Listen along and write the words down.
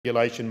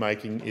regulation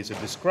making is a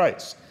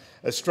disgrace.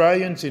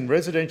 Australians in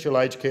residential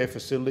aged care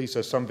facilities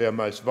are some of our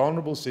most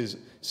vulnerable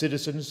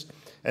citizens,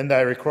 and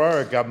they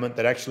require a government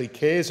that actually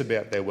cares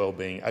about their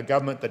well-being, a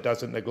government that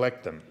doesn't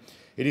neglect them.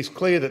 It is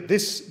clear that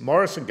this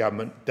Morrison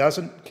government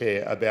doesn't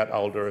care about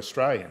older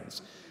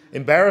Australians.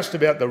 Embarrassed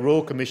about the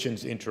Royal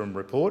Commission's interim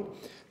report,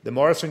 the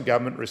Morrison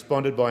government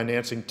responded by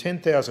announcing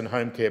 10,000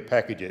 home care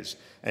packages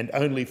and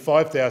only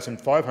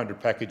 5,500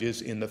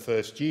 packages in the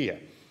first year.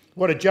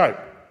 What a joke.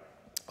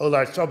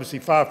 Although it's obviously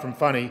far from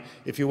funny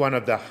if you're one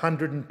of the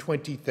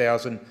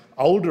 120,000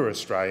 older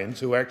Australians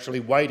who are actually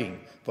waiting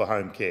for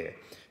home care.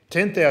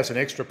 10,000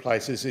 extra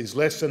places is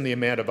less than the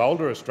amount of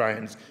older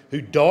Australians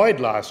who died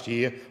last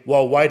year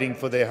while waiting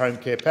for their home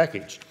care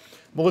package.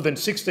 More than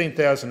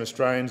 16,000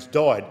 Australians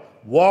died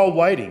while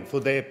waiting for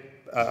their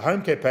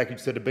home care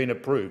package that had been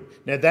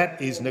approved. Now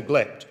that is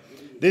neglect.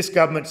 This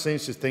government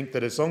seems to think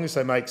that as long as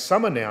they make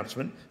some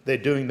announcement, they're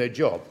doing their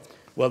job.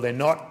 Well, they're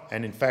not,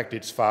 and in fact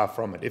it's far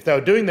from it. If they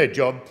were doing their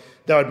job,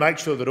 they would make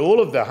sure that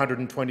all of the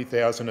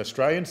 120,000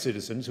 Australian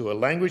citizens who are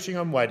languishing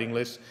on waiting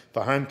lists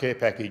for home care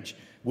package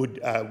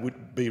would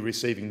be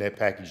receiving their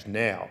package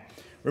now.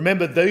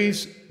 Remember,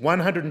 these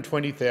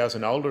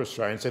 120,000 older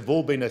Australians have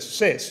all been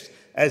assessed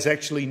as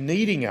actually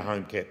needing a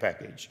home care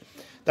package.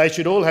 They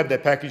should all have their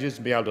packages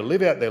and be able to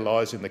live out their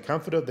lives in the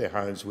comfort of their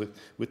homes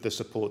with the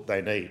support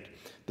they need,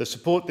 the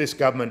support this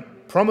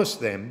government promised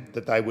them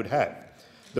that they would have.